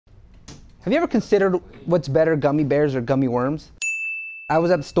Have you ever considered what's better, gummy bears or gummy worms? I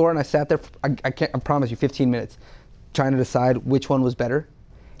was at the store and I sat there, I promise you, 15 minutes, trying to decide which one was better.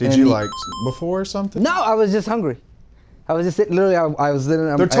 Did you like before or something? No, I was just hungry. I was just literally, I was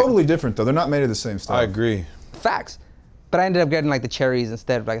literally. They're totally different though. They're not made of the same stuff. I agree. Facts. But I ended up getting like the cherries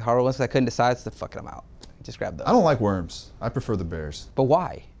instead of like hard ones because I couldn't decide, so fuck it, I'm out. Just grab those. I don't like worms. I prefer the bears. But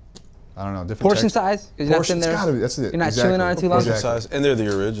why? I don't know. Different Portion size? Portion, it's gotta be, that's it. You're not exactly. chewing on it too long? Portion size, and they're the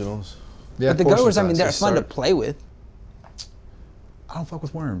originals. Yeah, but the portion goers, I mean, size. they're fun to play with. I don't fuck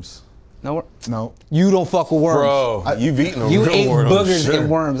with worms. No? No. You don't fuck with worms. Bro, you've eaten a You real ate worm, boogers sure. and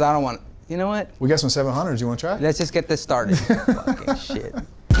worms. I don't want. You know what? We got some 700s. You want to try? Let's just get this started. Fucking shit.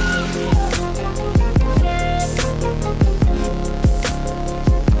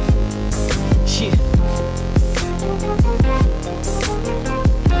 Shit.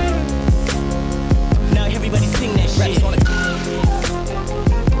 Now everybody sing that shit.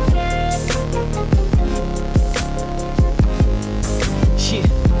 Shit.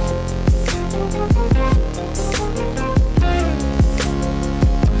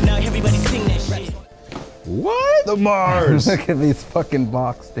 Now everybody sing that shit. What? The Mars. Look at these fucking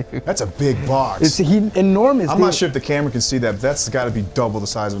box, dude. That's a big box. It's enormous. I'm dude. not sure if the camera can see that, but that's got to be double the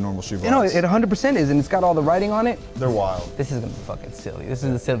size of a normal shoe box. You know, it 100% is, and it's got all the writing on it. They're wild. This is gonna be fucking silly. This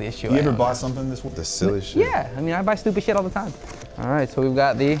is the silliest shoe You I ever own. bought something this way? The silly shit. Yeah, I mean, I buy stupid shit all the time. All right, so we've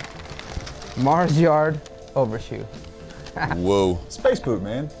got the Mars Yard overshoe. Whoa. Space boot,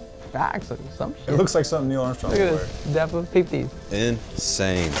 man. Facts or some shit. It looks like something Neil Armstrong Look would at wear. this. Definitely peep these.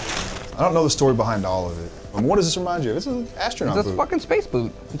 Insane. I don't know the story behind all of it. And what does this remind you of? It's an astronaut It's a boot. fucking space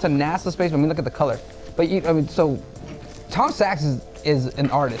boot. It's a NASA space boot. I mean, look at the color. But I mean, so Tom Sachs is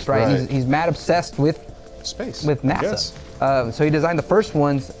an artist, right? Right. He's mad obsessed with Space. NASA. Yes. So he designed the first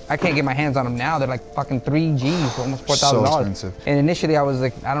ones. I can't get my hands on them now. They're like fucking 3 G's, almost $4,000. So expensive. And initially I was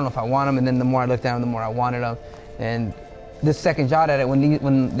like, I don't know if I want them. And then the more I looked down, the more I wanted them. And this second shot at it,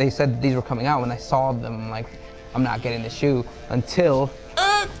 when they said these were coming out, when I saw them, I'm like, I'm not getting the shoe until.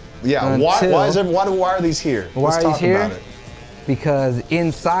 Yeah. Why are these here? Why Let's are talk these here? about it. Because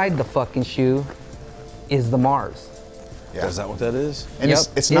inside the fucking shoe is the Mars. Yeah. Is that what that is? And Yep.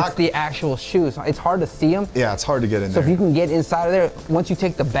 it's not. It's the actual shoe. So it's hard to see them. Yeah, it's hard to get in So there. if you can get inside of there, once you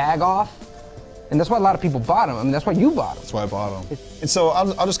take the bag off, and that's why a lot of people bought them. I mean, that's why you bought them. That's why I bought them. And so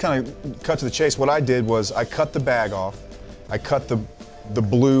I'll just kind of cut to the chase. What I did was I cut the bag off. I cut the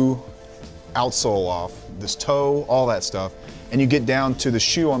blue outsole off, this toe, all that stuff, and you get down to the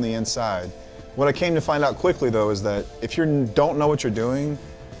shoe on the inside. What I came to find out quickly though is that if you don't know what you're doing,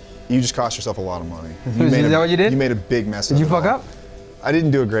 you just cost yourself a lot of money. Is that what you did? You made a big mess Did of you it fuck all. up? I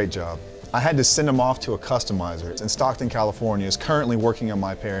didn't do a great job. I had to send them off to a customizer. It's in Stockton, California. Is currently working on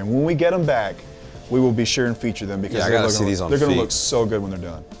my pair, and when we get them back, we will be sure and feature them because Yeah, I gotta see these on they're going to feet. look so good when they're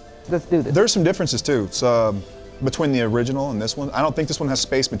done. Let's do this. There's some differences too. So between the original and this one, I don't think this one has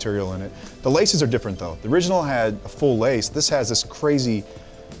space material in it. The laces are different though. The original had a full lace. This has this crazy,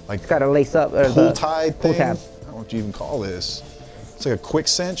 like, It's got to lace up. pull tie pull thing. tab. I don't know what you even call this. It's like a quick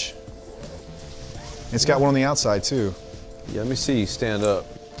cinch. It's got one on the outside too. Yeah, let me see you stand up.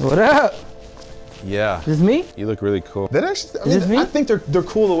 What up? Yeah. Is this me? You look really cool. That actually, I, Is this mean, me? I think they're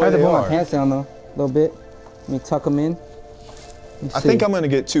cool the I way have to they pull my are. pants down though, a little bit. Let me tuck them in. I think I'm gonna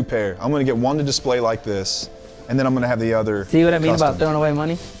get 2 pair. I'm gonna get one to display like this, and then I'm gonna have the other. See what I mean about custom. throwing away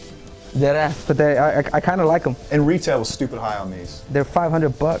money? Dead ass. But I kind of like them. And retail was stupid high on these. They're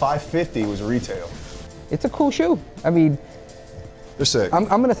 $500. $550 was retail. It's a cool shoe. I mean, They're sick. I'm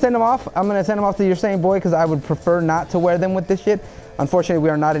gonna send them off. I'm gonna send them off to your same boy because I would prefer not to wear them with this shit. Unfortunately, we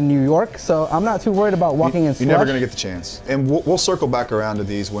are not in New York, so I'm not too worried about walking in slush. You're never gonna get the chance. And we'll circle back around to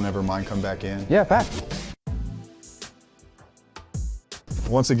these whenever mine come back in. Yeah, fact.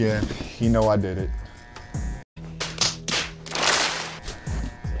 Once again, you know I did it.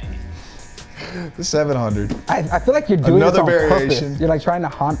 The 700. I feel like you're doing Another this on variation. purpose. You're like trying to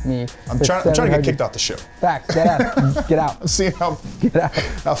haunt me. I'm with trying to get 700. kicked off the show. Facts. Dead ass. Get out. See how Get out.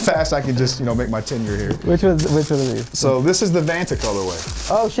 fast I can just make my tenure here. Which one of these? So this is the Vanta colorway.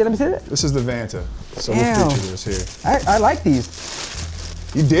 Oh shit, let me see it. This is the Vanta. So Damn. we'll feature this here. I like these.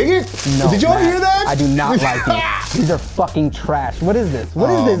 You dig it? No, Did y'all Matt, hear that? I do not like these. These are fucking trash. What is this? What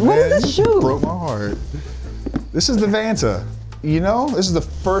is this? What man, is this you shoe? Broke my heart. This is the Vanta. You know, this is the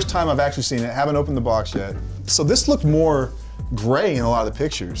first time I've actually seen it. Haven't opened the box yet. So this looked more gray in a lot of the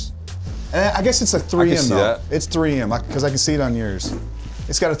pictures. And I guess it's a 3M see though. that. It's 3M because I can see it on yours.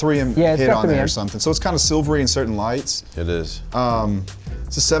 It's got a 3M Yeah, it's hit got on there 3M. or something. So it's kind of silvery in certain lights. It is.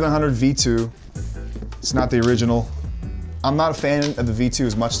 It's a 700 V2. It's not the original. I'm not a fan of the V2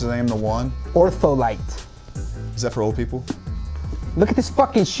 as much as I am the 1. Ortholite. Is that for old people? Look at this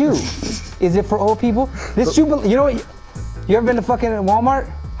fucking shoe. Is it for old people? This shoe, you know what? You ever been to fucking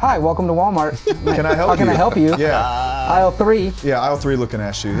Walmart? Hi, welcome to Walmart. Can I help you? How can I help you? Yeah. Aisle 3. Yeah, aisle 3 looking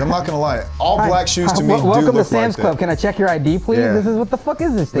ass shoes. I'm not gonna lie. All black shoes to me do Welcome to look Sam's like Club. that. Can I check your ID, please? Yeah. This is what the fuck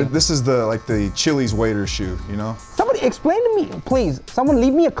is this thing? This is the Chili's waiter shoe, you know? Somebody explain to me, please. Someone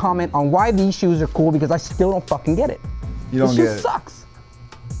leave me a comment on why these shoes are cool because I still don't fucking get it. You don't this get shoe it. sucks.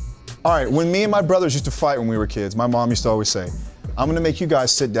 All right, when me and my brothers used to fight when we were kids, my mom used to always say, I'm gonna make you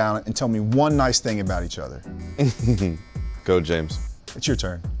guys sit down and tell me one nice thing about each other. Go, James. It's your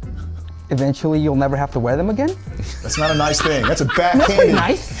turn. Eventually, you'll never have to wear them again. That's not a nice thing. That's a That's pretty backhanded.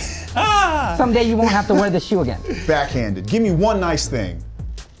 nice. Someday you won't have to wear this shoe again. Backhanded. Give me one nice thing.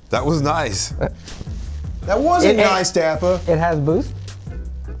 That was nice. That wasn't It- nice, Dappa. It has boost.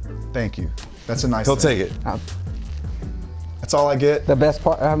 Thank you. That's a nice He'll thing. take it. That's all I get. The best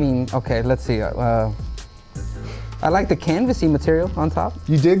part, I mean, okay, let's see. I like the canvasy material on top.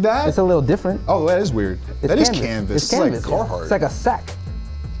 You dig that? It's a little different. Oh, that is weird. That is canvas. canvas. It's It's canvas. like Carhartt. It's like a sack.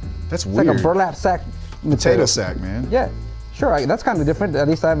 That's It's weird. like a burlap sack material. Potato sack, man. Yeah, sure. That's kind of different. At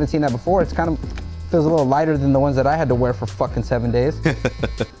least I haven't seen that before. It's kind of feels a little lighter than the ones that I had to wear for fucking 7 days.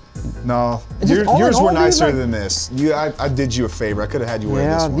 No, It's just all in yours all, were dude, nicer like- than this. I did you a favor. I could have had you wear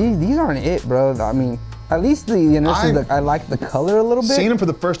Yeah, this one. these aren't it, bro. I mean, at least the initials. I like the color a little bit. Seeing them for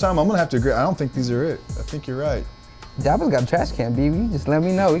the first time, I'm gonna have to agree. I don't think these are it. I think you're right. Dabba's got a trash can, baby. You just let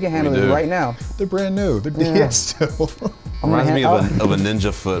me know. We can handle We this do. right now. They're brand new. They're Yeah. still. I'm gonna Reminds me hand- of a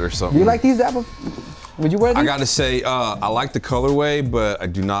ninja foot or something. Do you like these, Dabba? Would you wear these? I gotta say, I like the colorway, but I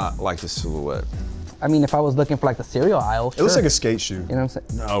do not like the silhouette. I mean, if I was looking for like the cereal aisle, It looks sure. like a skate shoe. You know what I'm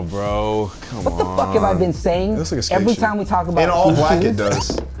saying? No, bro. Come What on. the fuck have I been saying? It looks like a skate Every shoe. time we talk about In all these black, shoes? it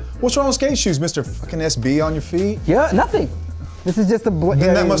does. What's wrong with skate shoes, Mr. fucking SB on your feet? Yeah, nothing. This is just a.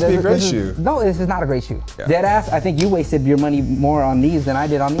 Then that must be a great shoe. No, this is not a great shoe. Yeah. Dead ass. I think you wasted your money more on these than I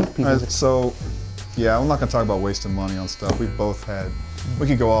did on these pieces. So, yeah, I'm not gonna talk about wasting money on stuff. We both had. We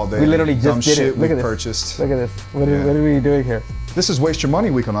could go all day. We literally Dumb just did shit it. we Look at this. purchased. Look at this. What Yeah. are we doing here? This is waste your money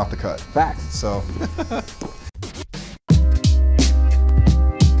week on Off the Cut. Facts. So,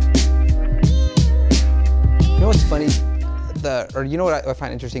 You know what's funny? You know what I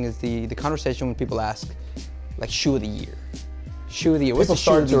find interesting is the conversation when people ask, like, shoe of the year. Shoe of the year. What's People the shoe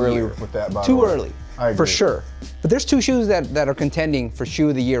start of the too early year? with that, by the Too way. early. I For agree. sure. But there's two shoes that are contending for shoe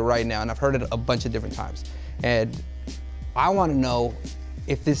of the year right now, and I've heard it a bunch of different times. And I want to know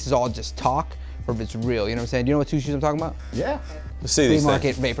if this is all just talk or if it's real. You know what I'm saying? Do you know what two shoes I'm talking about? yeah. Let's see Flea these Market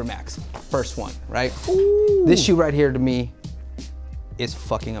things. Vapor Max. First one, right? This shoe right here to me is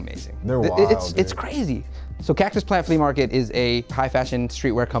fucking amazing. They're It's wild, dude. crazy. So Cactus Plant Flea Market is a high fashion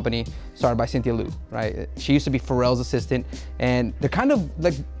streetwear company started by Cynthia Liu, right? She used to be Pharrell's assistant, and they're kind of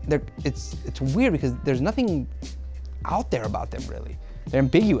like it's weird because there's nothing out there about them really. They're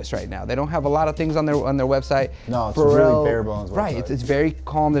ambiguous right now. They don't have a lot of things on their website. No, it's a really bare bones Right, website. it's very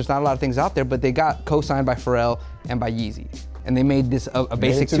calm. There's not a lot of things out there, but they got co-signed by Pharrell and by Yeezy, and they made this a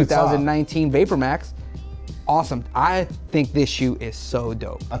basic to the top. 2019 Vapor Max. Awesome. I think this shoe is so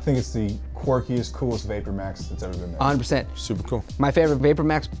dope. I think it's the quirkiest, coolest Vapor Max that's ever been made. 100%. Super cool. My favorite Vapor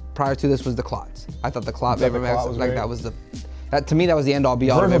Max prior to this was the Clots. I thought the Clot You thought Vapor the Max, Clot was like great? that was to me that was the end all be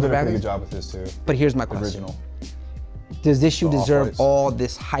all of Virgil Vapor did a pretty Max. good job with this too. But here's my The question. original. Does this shoe The deserve Off-Whites. all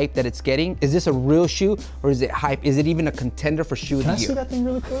this hype that it's getting? Is this a real shoe or is it hype? Is it even a contender for shoe of Can I the see year? that thing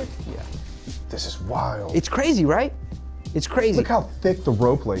really quick? Yeah. This is wild. It's crazy, right? It's crazy. Look how thick the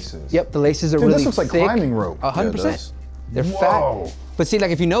rope lace is. Yep, the laces are Dude, really this looks like thick. climbing rope. 100%. Yeah, it does. They're Whoa. fat. But see,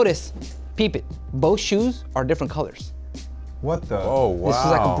 like if you notice, peep it. Both shoes are different colors. What the? Oh, wow. This is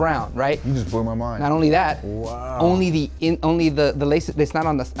like a brown, right? You just blew my mind. Not only that, Wow. only the lace. It's not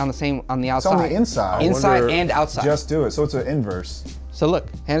on the same on the It's outside. on the inside. Inside wonder- and outside. Just do it. So it's an inverse. So look,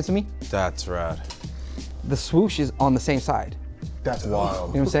 hand it to me. That's rad. The swoosh is on the same side. That's wild. You know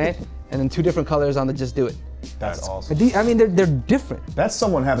what I'm saying? And then two different colors on the Just Do It. That's awesome. I mean, they're different. That's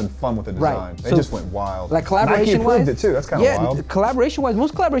someone having fun with the design. Right. They So, just went wild. Like Nike collaboration approved wise, it too. That's kind of yeah, wild. collaboration wise,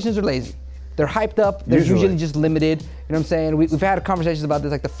 most collaborations are lazy. They're hyped up. They're Usually. usually just limited. You know what I'm saying? We've had conversations about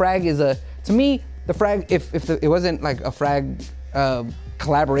this. Like the Frag is to me, the Frag, if it wasn't like a Frag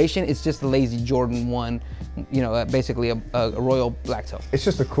collaboration, it's just a lazy Jordan 1, you know, basically a Royal Black Toe. It's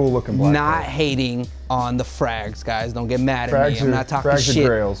just a cool looking black. Not coat. hating on the Frags, guys. Don't get mad at me. Frags I'm are- not talking Frags are shit.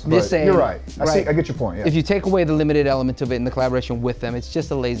 grails, I'm but just saying. you're right. I see- right. I get your point, yeah. If you take away the limited element of it in the collaboration with them, it's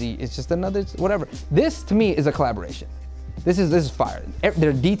just a lazy. It's just another whatever. This to me is a collaboration. This is fire. There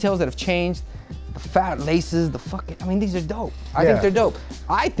are details that have changed. The fat laces, the fucking. I mean, these are dope. I think Yeah. they're dope.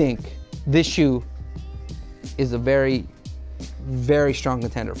 I think this shoe is a very, very strong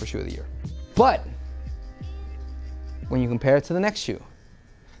contender for shoe of the year. But when you compare it to the next shoe,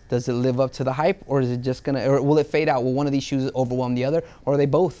 does it live up to the hype, or is it just gonna, or will it fade out? Will one of these shoes overwhelm the other, or are they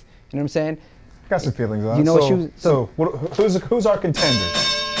both? You know what I'm saying? Got some feelings on it. You know what shoes? Who's our contender?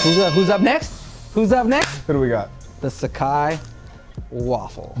 Who's up next? Who's up next? Who do we got? The Sacai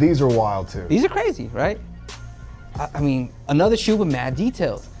Waffle. These are wild too. These are crazy, right? I mean, another shoe with mad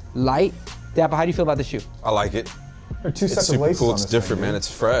details. Light. Dappa, how do you feel about the shoe? I like it. There are two It's sets of super laces cool. on It's this different, thing, man. dude.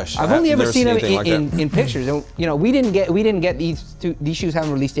 It's fresh. I've only ever never seen them anything like that. in pictures. And, you know, we didn't get these shoes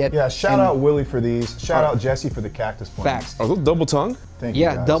haven't released yet. Yeah, shout And out Willie for these. Shout out Jesse for the cactus plant. Facts. Are those double tongue? Thank you,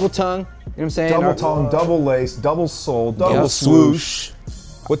 Yeah, guys. double tongue. You know what I'm saying? Double Our- tongue, double lace, double sole, double Double swoosh.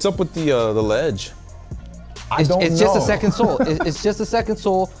 What's up with the ledge? I don't It's know. just a second sole. It's just a second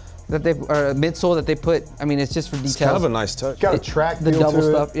sole that they, or midsole that they put. I mean, it's just for details. It's kind of a nice touch. Got a track The feel double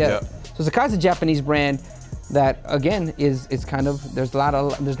to stuff, it. yeah. Yeah. So Sacai's a Japanese brand that, again, is kind of, there's not a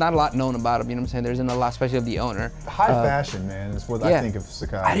lot known about them. You know what I'm saying? There isn't a lot, especially of the owner. High fashion, man, is what I think of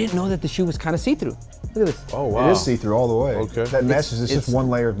Sacai. I didn't know that the shoe was kind of see-through. Look at this. Oh wow. It is see-through all the way. Okay. That mesh is just it's- one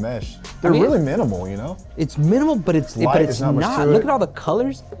layer of mesh. They're mean- really minimal, you know? It's minimal, but it's light, but it's it's not much not. to Look it. at all the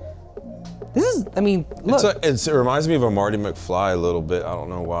colors. This is, I mean, look. It reminds me of a Marty McFly a little bit. I don't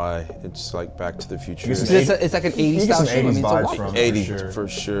know why. It's like Back to the Future. It's It's like an 80s You get style some shoe. I 80s mean, it's a vibes watch. from 80 it, for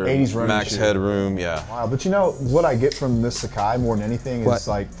sure. 80s running Max shoe. headroom, yeah. Wow, but you know what I get from this Sacai more than anything is What?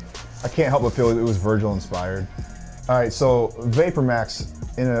 like, I can't help but feel it was Virgil inspired. All right, so Vapor Max,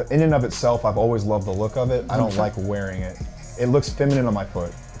 in and of itself, I've always loved the look of it. I don't like wearing it. It looks feminine on my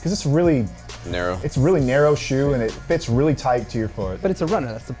foot because it's really narrow shoe and it fits really tight to your foot. But it's a runner.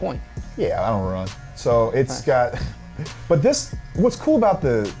 That's the point. Yeah, I don't run. So it's got, but this, what's cool about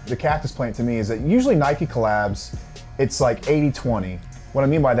the cactus plant to me is that usually Nike collabs, it's like 80-20. What I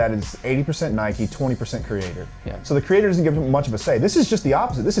mean by that is 80% Nike, 20% creator. Yeah. So the creator doesn't give them much of a say. This is just the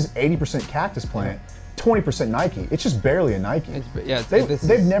opposite. This is 80% cactus plant, 20% Nike. It's just barely a Nike.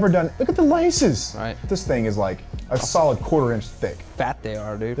 They've never done, look at the laces. Right. This thing is like a solid 1/4 inch thick. Fat they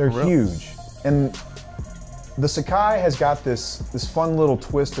are, dude. They're for real. huge. And the Sacai has got this fun little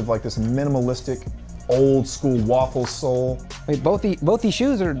twist of like this minimalistic, old school waffle sole. I mean, both these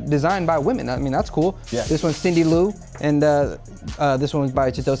shoes are designed by women. I mean, that's cool. Yeah. This one's Cindy Lou, and this one was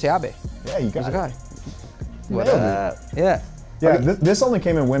by Chitose Abe. Yeah, you got Sacai. it. What Nailed it. up? Yeah. Yeah, Okay. this only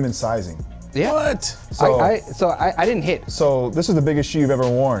came in women's sizing. Yeah. What? So, I didn't hit. so this is the biggest shoe you've ever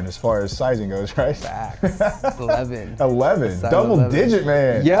worn as far as sizing goes, right? Facts. 11. 11, Size double 11. digit,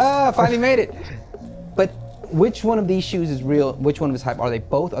 man. Yeah, finally made it. But which one of these shoes is real? Which one is hype? Are they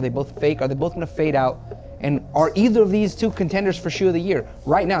both? Are they both fake? Are they both gonna fade out? And are either of these two contenders for shoe of the year?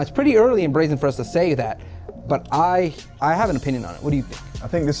 Right now, it's pretty early and brazen for us to say that, but I have an opinion on it. What do you think? I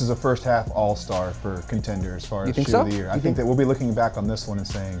think this is a first half all-star for contender as far as think shoe so? of the year. I You think that we'll be looking back on this one and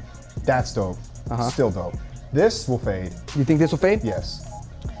saying, that's dope, still dope. This will fade, You think this will fade? yes.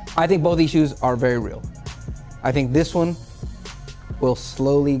 I think both these shoes are very real. I think this one will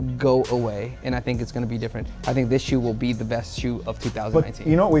slowly go away, and I think it's going to be different. I think this shoe will be the best shoe of 2019. But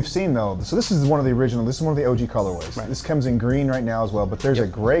you know what we've seen though? So this is one of the original, this is one of the OG colorways. Right. This comes in green right now as well, but there's a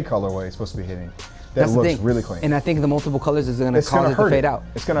gray colorway it's supposed to be hitting that That's the looks thing. really clean. And I think the multiple colors is going to It's gonna cause it to hurt fade it. out.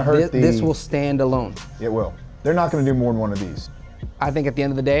 It's gonna hurt This the- will stand alone. It will. They're not gonna do more than one of these. I think at the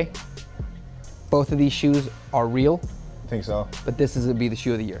end of the day, both of these shoes are real, I think so. but this is going to be the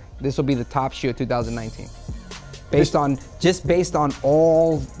shoe of the year. This will be the top shoe of 2019. Based on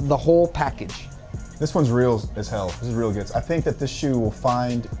the whole package. This one's real as hell. This is real good. I think that this shoe will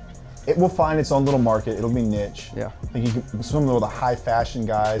find its own little market. It'll be niche. Yeah. I think you can, some of the high fashion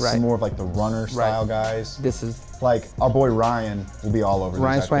guys, Right. some more of like the runner style guys. This is Like our boy Ryan will be all over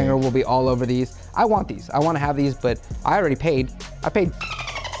Ryan these. I Swanger think. will be all over these. I want these. I want to have these, but I already paid. I paid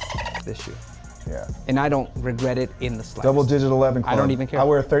this shoe, Yeah. and I don't regret it in the slightest. Double digit 11 club. I don't even care. I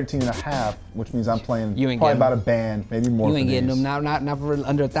wear a 13 and a half, which means I'm playing You ain't probably getting about a band, maybe more. You for ain't getting these. them not for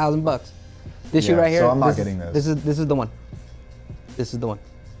under $1,000. This shoe Yeah, right here. so I'm not this getting is- this. This is the one. This is the one.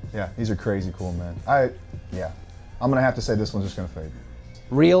 Yeah, these are crazy cool, man. I'm gonna have to say this one's just gonna fade.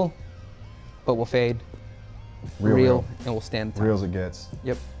 Real, but will fade. Real. and will stand the time. Real as it gets.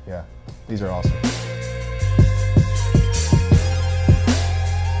 Yep. Yeah, these are awesome.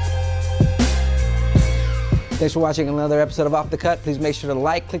 Thanks for watching another episode of Off the Cut. Please make sure to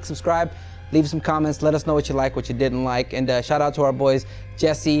like, click subscribe, leave some comments, let us know what you like, what you didn't like, and shout out to our boys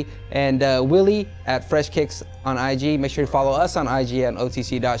Jesse and Willie at Fresh Kicks on IG. Make sure you follow us on IG at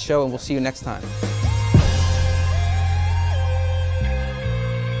otc.show, and we'll see you next time.